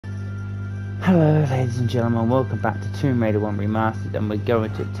Hello ladies and gentlemen, welcome back to Tomb Raider 1 Remastered, and we're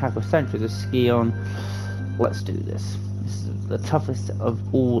going to tackle Sanctuary of the Scion. Let's do this. This is the toughest of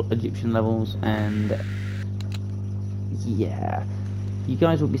all Egyptian levels, and yeah, you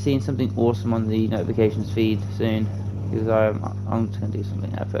guys will be seeing something awesome on the notifications feed soon, because I'm just going to do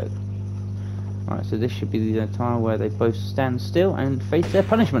something epic. Alright, so this should be the time where they both stand still and face their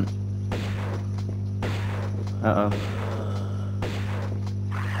punishment. Uh-oh.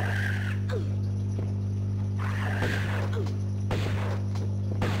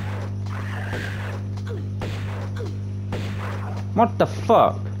 What the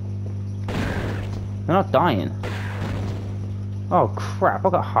fuck? They're not dying. Oh crap,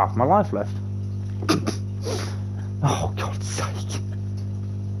 I've got half my life left. Oh God's sake.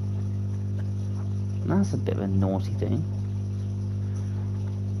 That's a bit of a naughty thing.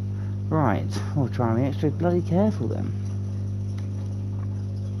 Right, we'll try and be extra bloody careful then.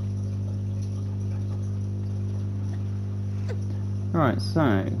 Right,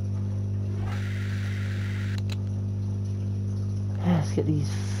 so let's get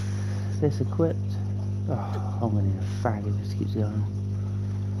this equipped. Oh, I'm gonna need a fag if this keeps going.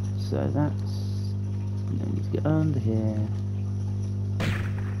 So that's, you need to get under here.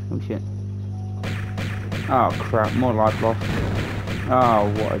 Oh shit. Oh crap, more life lost.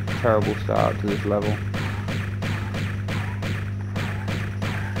 Oh, what a terrible start to this level.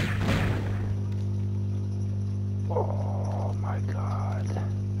 Oh my god.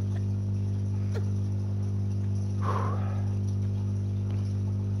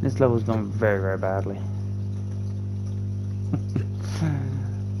 This level's gone very, very badly.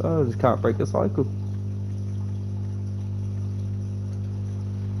 Oh, I just can't break the cycle.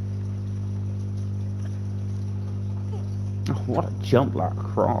 Oh, what a jump like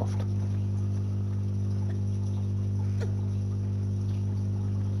craft.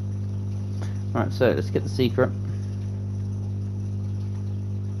 Right, so let's get the secret.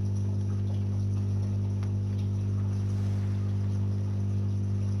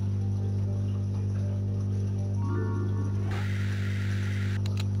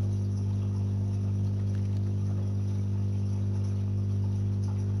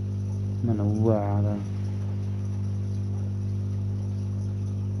 I don't know where are they?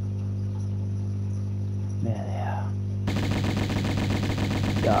 There they are.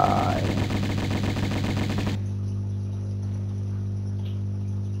 Die.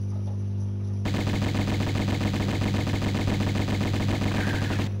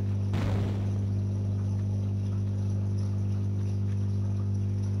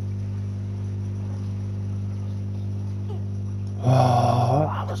 Oh,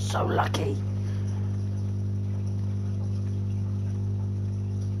 I was so lucky.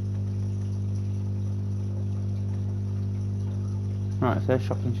 Right, so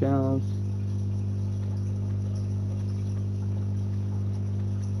shotgun shells.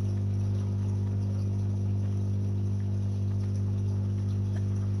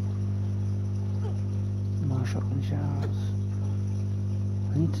 More shotgun shells.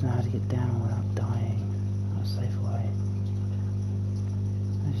 I need to know how to get down without dying. That's a safe way.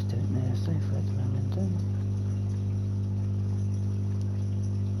 I just don't know a safe way at the moment, do I?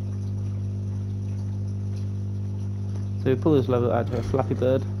 So we pull this lever out to a Flappy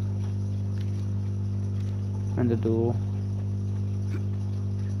Bird and a door.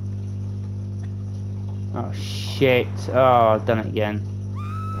 Oh shit! Oh, I've done it again.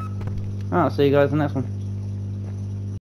 I'll see you guys in the next one.